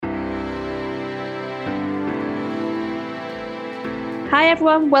Hi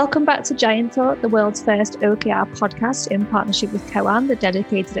everyone, welcome back to Giant Talk, the world's first OKR podcast in partnership with Koan, the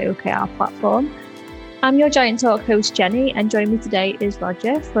dedicated OKR platform. I'm your Giant Talk host Jenny, and joining me today is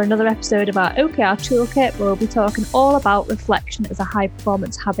Roger for another episode of our OKR Toolkit, where we'll be talking all about reflection as a high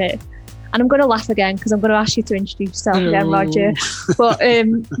performance habit. And I'm going to laugh again because I'm going to ask you to introduce yourself again, Roger. But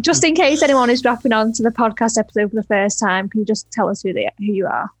just in case anyone is dropping on to the podcast episode for the first time, can you just tell us who you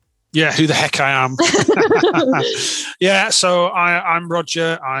are? Yeah, who the heck I am. So I'm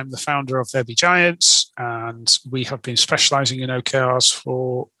Roger. I'm the founder of There Be Giants, and we have been specialising in OKRs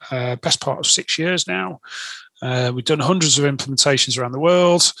for best part of 6 years now. We've done hundreds of implementations around the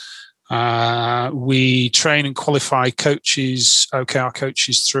world. We train and qualify coaches, OKR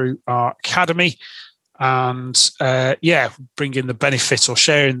coaches, through our academy, and bring in the benefit or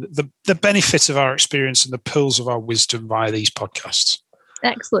sharing the benefit of our experience and the pearls of our wisdom via these podcasts.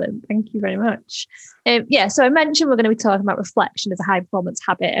 Excellent. Thank you very much. So I mentioned we're going to be talking about reflection as a high performance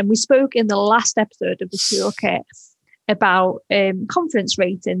habit. And we spoke in the last episode of the toolkit about confidence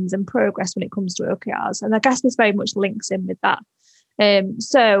ratings and progress when it comes to OKRs. And I guess this very much links in with that.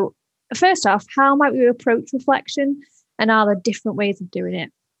 So first off, how might we approach reflection, and are there different ways of doing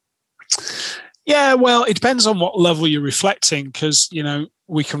it? Yeah, well, it depends on what level you're reflecting, because,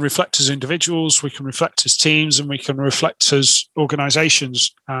 we can reflect as individuals, we can reflect as teams, and we can reflect as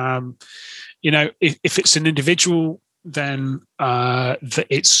organizations. If it's an individual, then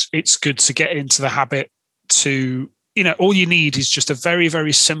it's good to get into the habit to, all you need is just a very,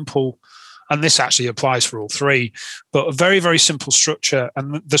 very simple, and this actually applies for all three, but a very, very simple structure.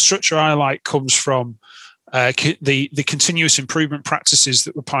 And the structure I like comes from the continuous improvement practices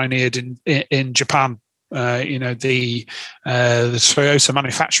that were pioneered in Japan. The Toyota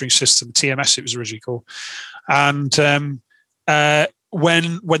manufacturing system, TMS it was originally called. And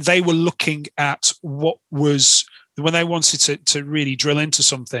when they were looking at when they wanted to really drill into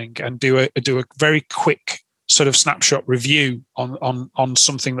something and do a very quick sort of snapshot review on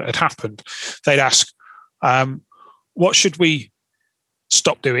something that had happened, they'd ask, what should we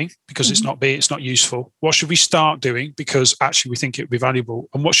stop doing because it's not useful? What should we start doing because actually we think it would be valuable?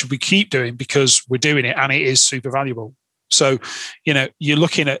 And what should we keep doing because we're doing it and it is super valuable? So, you're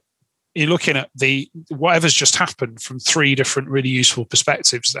looking at the whatever's just happened from three different really useful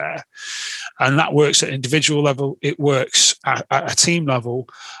perspectives there, and that works at individual level. It works at a team level,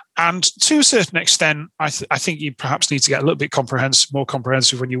 and to a certain extent, I think you perhaps need to get a little bit more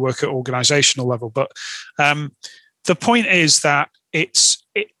comprehensive when you work at organizational level. But the point is that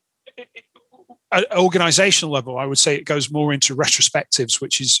at organizational level, I would say it goes more into retrospectives,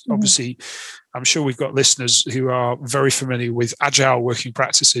 which is obviously, I'm sure we've got listeners who are very familiar with agile working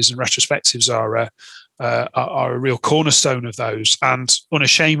practices, and retrospectives are a real cornerstone of those. And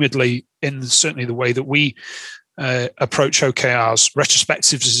unashamedly, in certainly the way that we approach OKRs,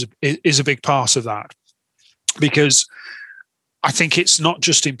 retrospectives is a big part of that, because I think it's not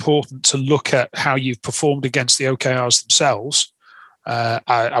just important to look at how you've performed against the OKRs themselves.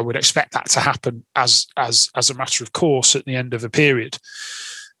 I would expect that to happen as a matter of course at the end of a period.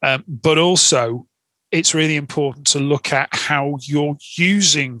 But also, it's really important to look at how you're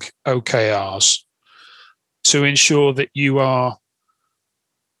using OKRs to ensure that you are,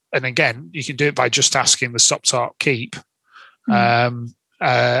 and again, you can do it by just asking the stop, start, keep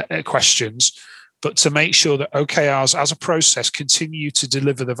questions, but to make sure that OKRs as a process continue to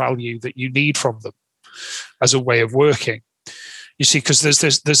deliver the value that you need from them as a way of working. You see, because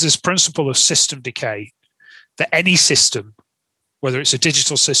there's this principle of system decay, that any system, whether it's a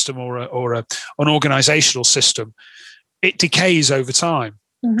digital system or an organizational system, it decays over time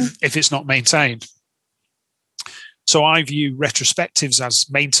if it's not maintained. So I view retrospectives as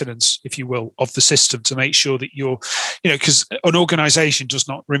maintenance, if you will, of the system, to make sure that you're, because an organization does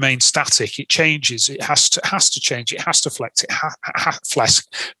not remain static. It changes. It has to change. It has to flex. It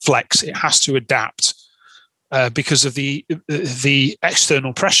has to adapt. Because of the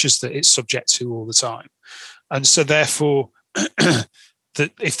external pressures that it's subject to all the time. And so therefore, that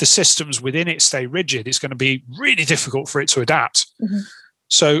if the systems within it stay rigid, it's going to be really difficult for it to adapt.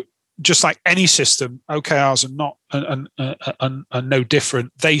 So just like any system, OKRs are not are no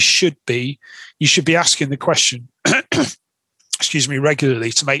different. You should be asking the question,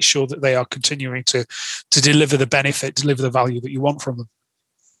 regularly, to make sure that they are continuing to deliver the benefit, deliver the value that you want from them.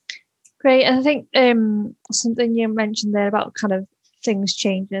 Great. And I think something you mentioned there about kind of things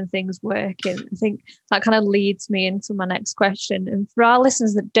changing and things working, I think that kind of leads me into my next question. And for our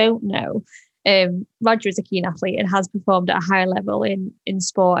listeners that don't know, Roger is a keen athlete and has performed at a high level in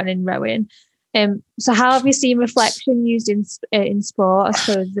sport and in rowing. So how have you seen reflection used in sport? I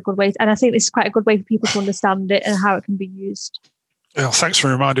suppose is a good way, and I think this is quite a good way for people to understand it and how it can be used. Well, thanks for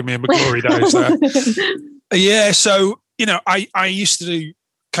reminding me of my glory days there. Yeah, so, I used to do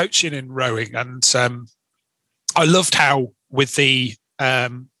coaching in rowing, and I loved how with the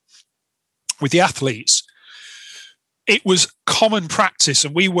athletes, it was common practice,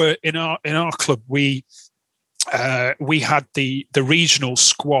 and we were in our club. We had the regional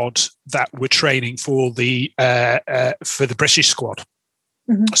squad that were training for the British squad.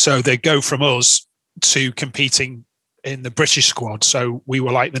 Mm-hmm. So they go from us to competing in the British squad. So we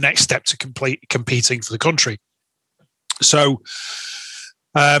were like the next step to competing for the country. So,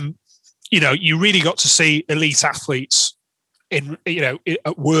 you really got to see elite athletes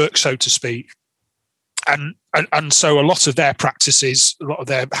at work, so to speak. And so a lot of their practices, a lot of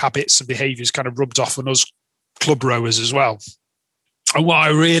their habits and behaviours kind of rubbed off on us club rowers as well. And what I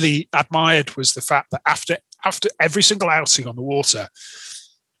really admired was the fact that after every single outing on the water,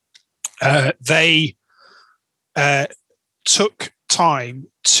 they made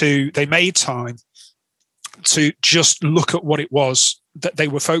time to just look at what it was that they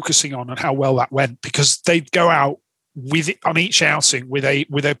were focusing on and how well that went, because they'd go out with it on each outing with a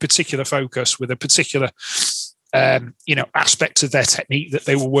particular focus, with a particular aspect of their technique that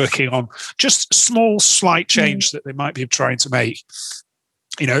they were working on, just small slight change that they might be trying to make.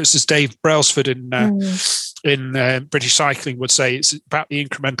 It's as Dave Brailsford in British Cycling would say, it's about the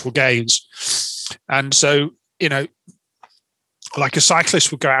incremental gains. And so, like a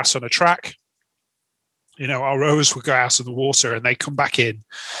cyclist would go out on a track, our rowers would go out of the water and they come back in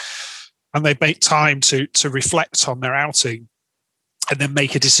and they make time to reflect on their outing and then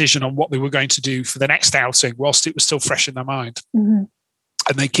make a decision on what they were going to do for the next outing whilst it was still fresh in their mind. Mm-hmm.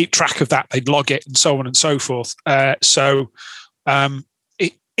 And they keep track of that, they'd log it and so on and so forth.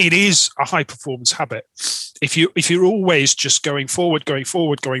 It is a high performance habit. If you're always just going forward,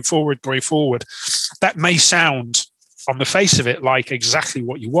 that may sound on the face of it like exactly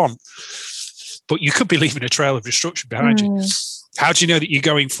what you want, but you could be leaving a trail of destruction behind you. How do you know that you're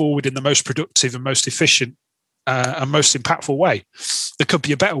going forward in the most productive and most efficient and most impactful way? There could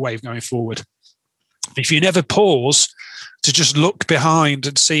be a better way of going forward. If you never pause to just look behind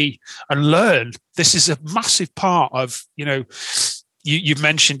and see and learn, this is a massive part of, you've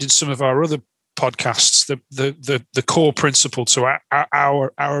mentioned in some of our other podcasts, the core principle to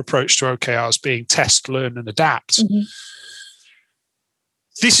our approach to OKRs being test, learn, and adapt. Mm-hmm.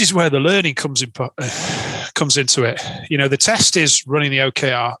 This is where the learning comes into it. The test is running the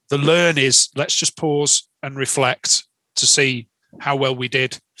OKR. The learn is let's just pause and reflect to see how well we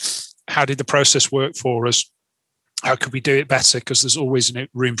did. How did the process work for us? How could we do it better? Because there's always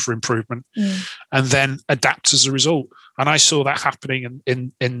room for improvement, and then adapt as a result. And I saw that happening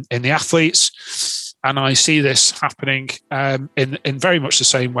in the athletes, and I see this happening in very much the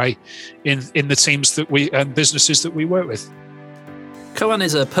same way in the teams that we and businesses that we work with. Koan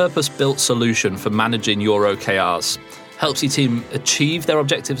is a purpose-built solution for managing your OKRs. Helps your team achieve their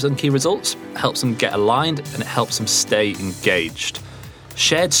objectives and key results, helps them get aligned, and it helps them stay engaged.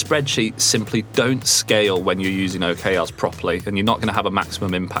 Shared spreadsheets simply don't scale when you're using OKRs properly, and you're not going to have a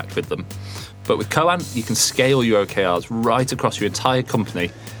maximum impact with them. But with Koan, you can scale your OKRs right across your entire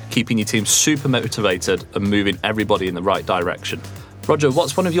company, keeping your team super motivated and moving everybody in the right direction. Roger,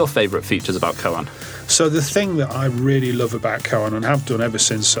 what's one of your favourite features about Koan? So the thing that I really love about Koan, and have done ever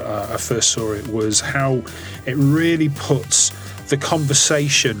since I first saw it, was how it really puts the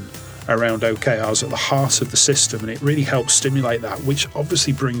conversation around OKRs at the heart of the system, and it really helps stimulate that, which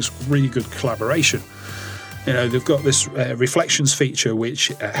obviously brings really good collaboration. They've got this reflections feature which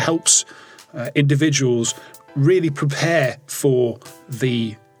helps individuals really prepare for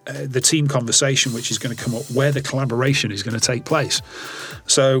the team conversation which is going to come up, where the collaboration is going to take place.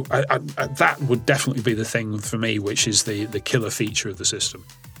 So I that would definitely be the thing for me, which is the killer feature of the system.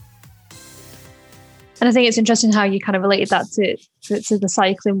 And I think it's interesting how you kind of related that to the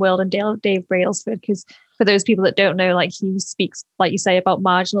cycling world and Dave Brailsford, because for those people that don't know, like, he speaks, like you say, about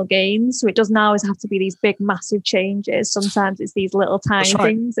marginal gains. So it doesn't always have to be these big, massive changes. Sometimes it's these little tiny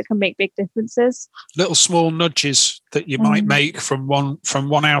things that can make big differences. Little small nudges that you might make from one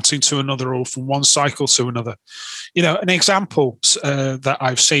outing to another, or from one cycle to another. An example that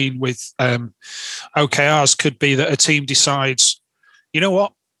I've seen with OKRs could be that a team decides, you know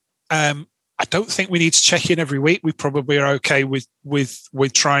what, I don't think we need to check in every week. We probably are okay with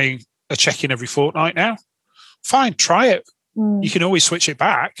trying a check in every fortnight now. Fine, try it. You can always switch it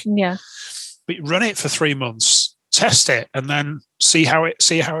back. Yeah, but run it for 3 months, test it, and then see how it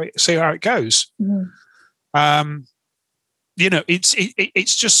goes.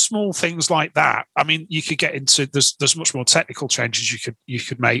 It's just small things like that. I mean, you could get into there's much more technical changes you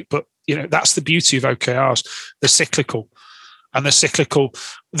could make, but that's the beauty of OKRs. They're cyclical. and the cyclical,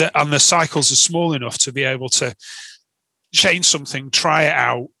 and the cycles are small enough to be able to change something, try it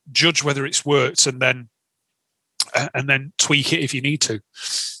out, judge whether it's worked, and then tweak it if you need to.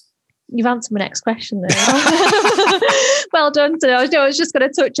 You've answered my next question there. Well done. So I was just going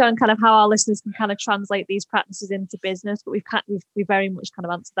to touch on kind of how our listeners can kind of translate these practices into business, but we've very much kind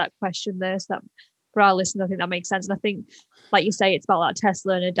of answered that question there. So that, for our listeners, I think that makes sense. And I think, like you say, it's about like test,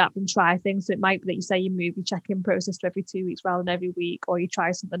 learn, adapt, and try things. So it might be that you say you move your check-in process to every 2 weeks rather than every week, or you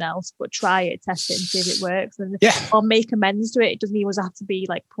try something else, but try it, test it, and see if it works. And or make amends to it. It doesn't always have to be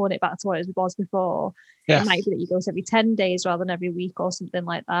like pulling it back to what it was before. It might be that you go every 10 days rather than every week or something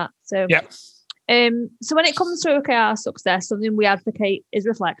like that. So so when it comes to OKR success, something we advocate is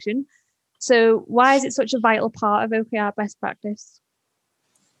reflection. So why is it such a vital part of OKR best practice?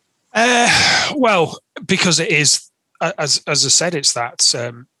 Well, because it is, as I said, it's that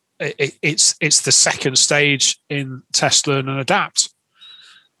it's the second stage in test, learn, and adapt.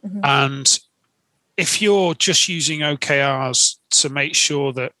 Mm-hmm. And if you're just using OKRs to make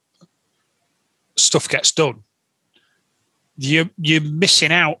sure that stuff gets done, you're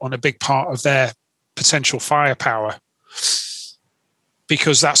missing out on a big part of their potential firepower,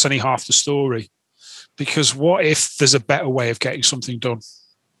 because that's only half the story. Because what if there's a better way of getting something done?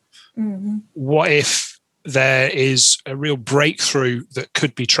 Mm-hmm. What if there is a real breakthrough that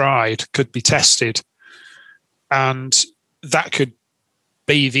could be tried, could be tested, and that could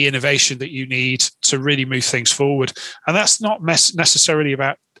be the innovation that you need to really move things forward? And that's not necessarily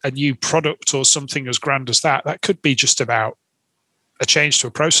about a new product or something as grand as that. That could be just about a change to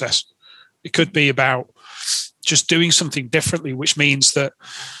a process. It could be about just doing something differently, which means that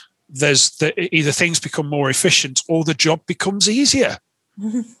either things become more efficient or the job becomes easier.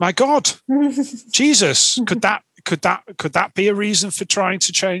 My God, Jesus, could that be a reason for trying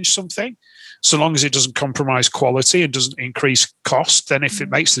to change something? So long as it doesn't compromise quality and doesn't increase cost, then if it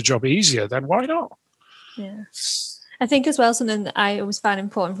makes the job easier, then why not? Yeah. I think as well, something that I always find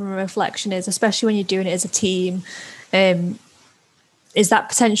important from a reflection is, especially when you're doing it as a team, is that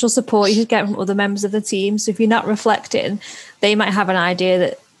potential support you could get from other members of the team. So if you're not reflecting, they might have an idea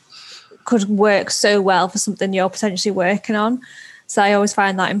that could work so well for something you're potentially working on. So I always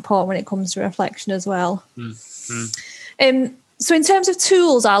find that important when it comes to reflection as well. Mm-hmm. So in terms of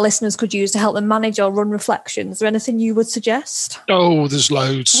tools our listeners could use to help them manage or run reflections, is there anything you would suggest? Oh, there's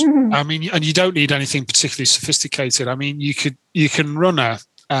loads. Mm-hmm. I mean, and you don't need anything particularly sophisticated. I mean, you can run a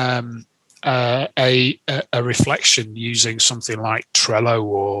reflection using something like Trello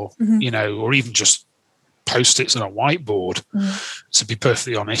or or even just Post-its on a whiteboard. To be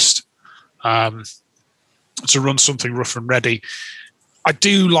perfectly honest, to run something rough and ready. I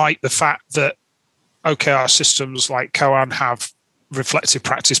do like the fact that OKR systems like Koan have reflective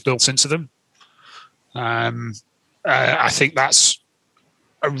practice built into them. I think that's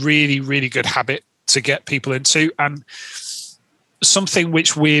a really, really good habit to get people into, and something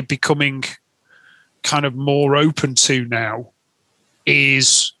which we're becoming kind of more open to now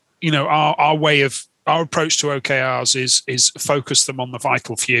is, our approach to OKRs is focus them on the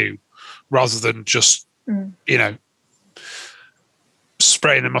vital few rather than just,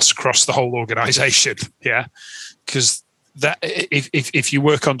 spraying them across the whole organization. Yeah. Because that if you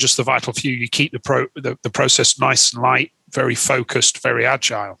work on just the vital few, you keep the process nice and light, very focused, very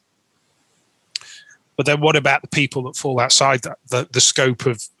agile. But then what about the people that fall outside the scope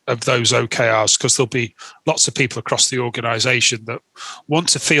of those OKRs? Because there'll be lots of people across the organization that want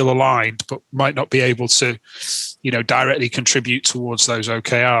to feel aligned, but might not be able to, directly contribute towards those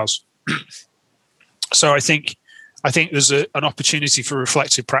OKRs. So I think there's an opportunity for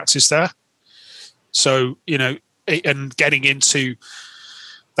reflective practice there. So, and getting into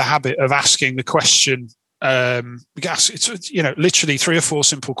the habit of asking the question, it's literally 3 or 4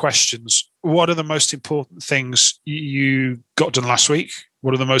 simple questions. What are the most important things you got done last week?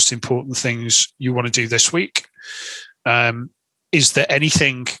 What are the most important things you want to do this week? Is there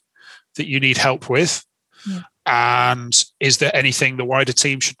anything that you need help with? Yeah. And is there anything the wider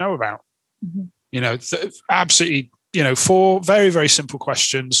team should know about? Mm-hmm. Absolutely, 4 very, very simple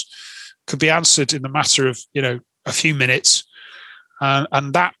questions could be answered in the matter of, a few minutes.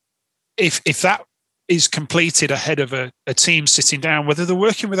 And that, if that is completed ahead of a team sitting down, whether they're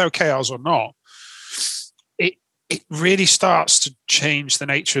working with OKRs or not, it really starts to change the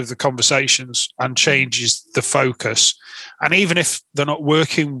nature of the conversations and changes the focus. And even if they're not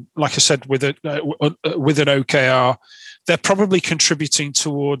working, like I said, with an OKR, they're probably contributing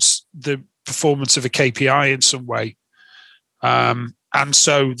towards the performance of a KPI in some way. And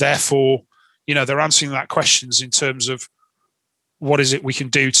so therefore, they're answering that questions in terms of what is it we can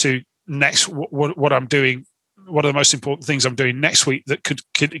do to next, what I'm doing what are the most important things I'm doing next week that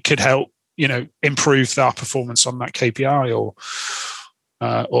could help, improve our performance on that KPI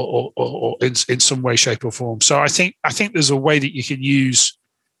or in some way, shape, or form. So I think there's a way that you can use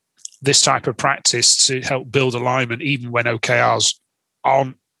this type of practice to help build alignment, even when OKRs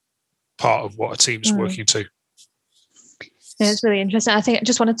aren't part of what a team's working to. Yeah, it's really interesting. I think I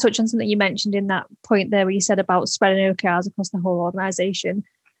just want to touch on something you mentioned in that point there where you said about spreading OKRs across the whole organisation.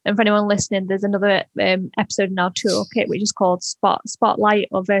 And for anyone listening, there's another episode in our toolkit which is called Spotlight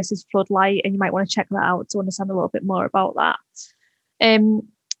or versus Floodlight, and you might want to check that out to understand a little bit more about that.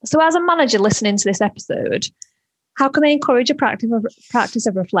 So as a manager listening to this episode, how can they encourage a practice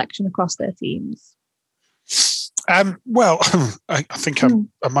of reflection across their teams? Well, I think I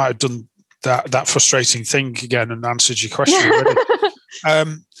might have done that frustrating thing again and answered your question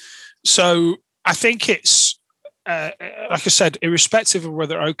already. So I think it's, like I said, irrespective of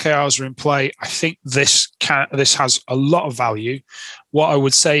whether OKRs are in play, I think this has a lot of value. What I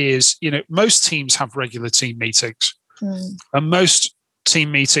would say is, most teams have regular team meetings, and most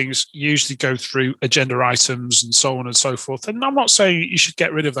team meetings usually go through agenda items and so on and so forth. And I'm not saying you should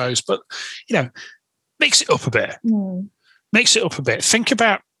get rid of those, but mix it up a bit. Mix it up a bit. Think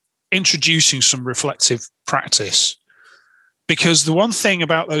about introducing some reflective practice, because the one thing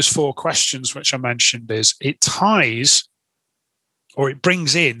about those 4 questions which I mentioned is it ties, or it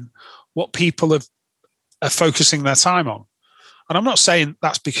brings in, what people are focusing their time on. And I'm not saying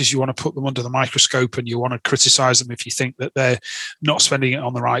that's because you want to put them under the microscope and you want to criticize them if you think that they're not spending it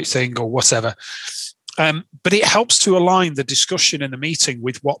on the right thing or whatever. But it helps to align the discussion in the meeting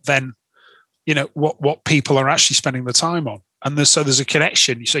with what then, what people are actually spending the time on. And there's a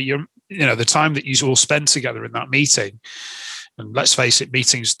connection. So the time that you all spend together in that meeting, and let's face it,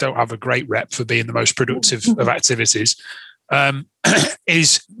 meetings don't have a great rep for being the most productive of activities,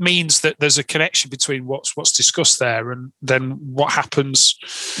 means that there's a connection between what's discussed there and then what happens,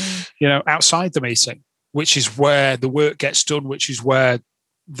 outside the meeting, which is where the work gets done, which is where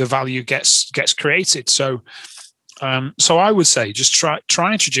the value gets created. So I would say just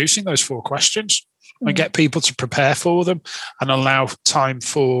try introducing those 4 questions and get people to prepare for them and allow time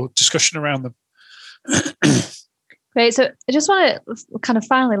for discussion around them. Great. So I just want to kind of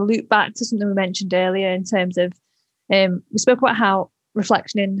finally loop back to something we mentioned earlier in terms of, we spoke about how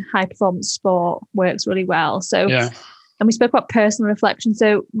reflection in high performance sport works really well. So, and we spoke about personal reflection.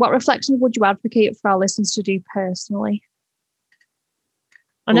 So what reflection would you advocate for our listeners to do personally?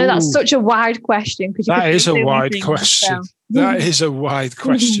 I know that's such a wide question. That is a wide question. That is a wide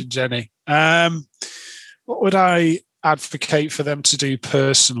question, Jenny. What would I advocate for them to do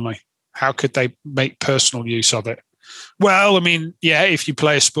personally? How could they make personal use of it? Well, I mean, if you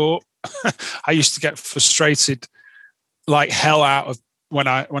play a sport, I used to get frustrated like hell out of when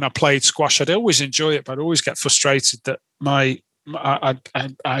I played squash. I'd always enjoy it, but I'd always get frustrated that I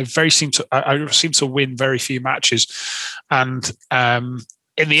seem to win very few matches, and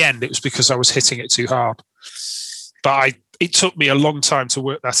in the end, it was because I was hitting it too hard. But it took me a long time to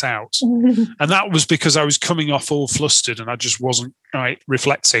work that out, and that was because I was coming off all flustered and I just wasn't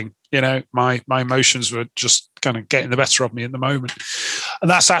reflecting. My emotions were just kind of getting the better of me in the moment, and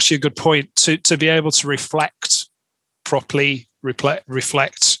that's actually a good point to be able to reflect properly,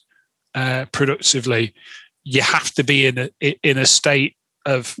 reflect productively. You have to be in a state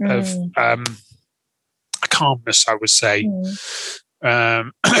of calmness, I would say,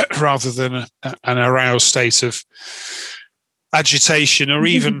 rather than an aroused state of agitation or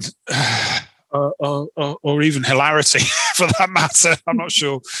even or even hilarity for that matter. I'm not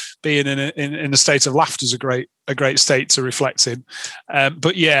sure being in a state of laughter is a great state to reflect in.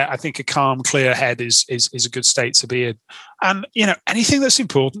 But I think a calm, clear head is a good state to be in. And anything that's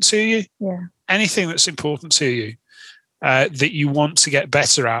important to you, anything that's important to you that you want to get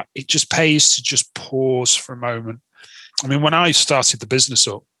better at, it just pays to just pause for a moment. I mean, when I started the business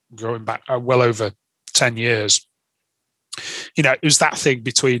up, going back well over 10 years, it was that thing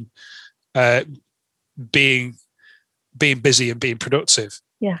between being busy and being productive.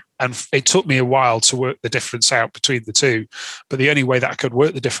 Yeah. And it took me a while to work the difference out between the two. But the only way that I could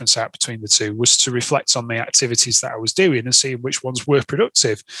work the difference out between the two was to reflect on the activities that I was doing and see which ones were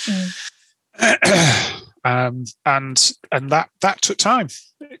productive. And that took time.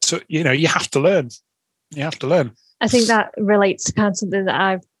 It took, you have to learn. You have to learn. I think that relates to kind of something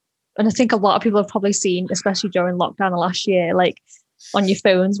that and I think a lot of people have probably seen, especially during lockdown last year, like on your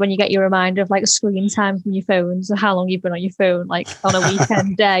phones, when you get your reminder of like screen time from your phones or how long you've been on your phone, like on a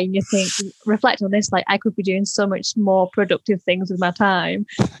weekend day, and you think, reflect on this, like I could be doing so much more productive things with my time.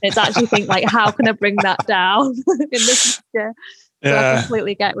 It's actually think like, how can I bring that down in the future? So I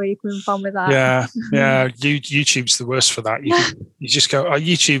completely get where you're coming from with that. Yeah. YouTube's the worst for that. You just go,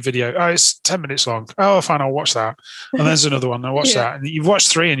 YouTube video. Oh, it's 10 minutes long. Oh, fine, I'll watch that. And there's another one. I'll watch that. And you've watched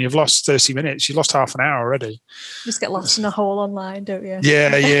 3 and you've lost 30 minutes. You lost half an hour already. You just get lost in a hole online, don't you?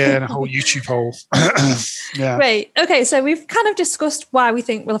 Yeah, in a whole YouTube hole. Yeah. Great. Okay, so we've kind of discussed why we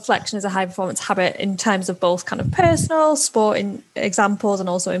think reflection is a high performance habit in terms of both kind of personal, sporting examples and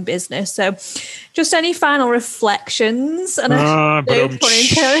also in business. So just any final reflections and no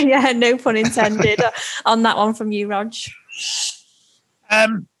pun intended on that one from you, Rog.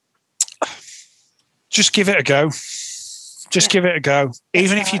 Just give it a go. Give it a go.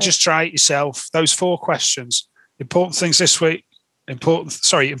 Even if you just try it yourself, those 4 questions, important things this week, important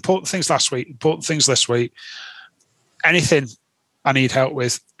things last week, important things this week, anything I need help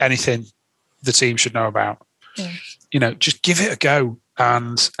with, anything the team should know about. Yeah. Just give it a go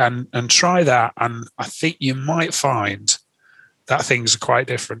and try that. And I think you might find that things are quite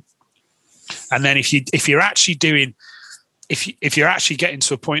different. And then if you're actually getting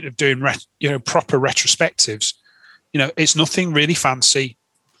to a point of doing proper retrospectives, it's nothing really fancy.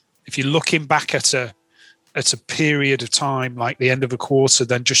 If you're looking back at a period of time, like the end of a quarter,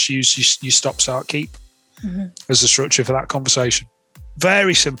 then just use your stop, start, keep as the structure for that conversation.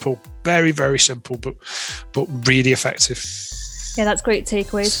 Very simple, very, very simple, but really effective. Yeah, that's great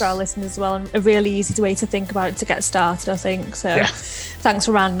takeaways for our listeners as well, and a really easy way to think about it to get started, I think. So Thanks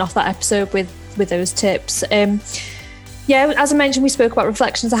for rounding off that episode with those tips. As I mentioned, we spoke about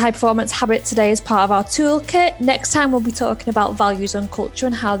reflection as a high performance habit today as part of our toolkit. Next time, we'll be talking about values and culture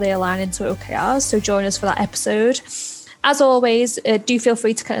and how they align into OKRs. So join us for that episode. As always, do feel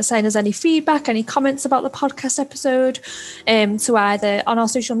free to kind of send us any feedback, any comments about the podcast episode to either on our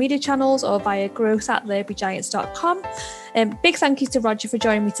social media channels or via growth@therebegiants.com. Big thank you to Roger for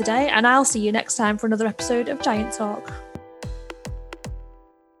joining me today, and I'll see you next time for another episode of Giant Talk.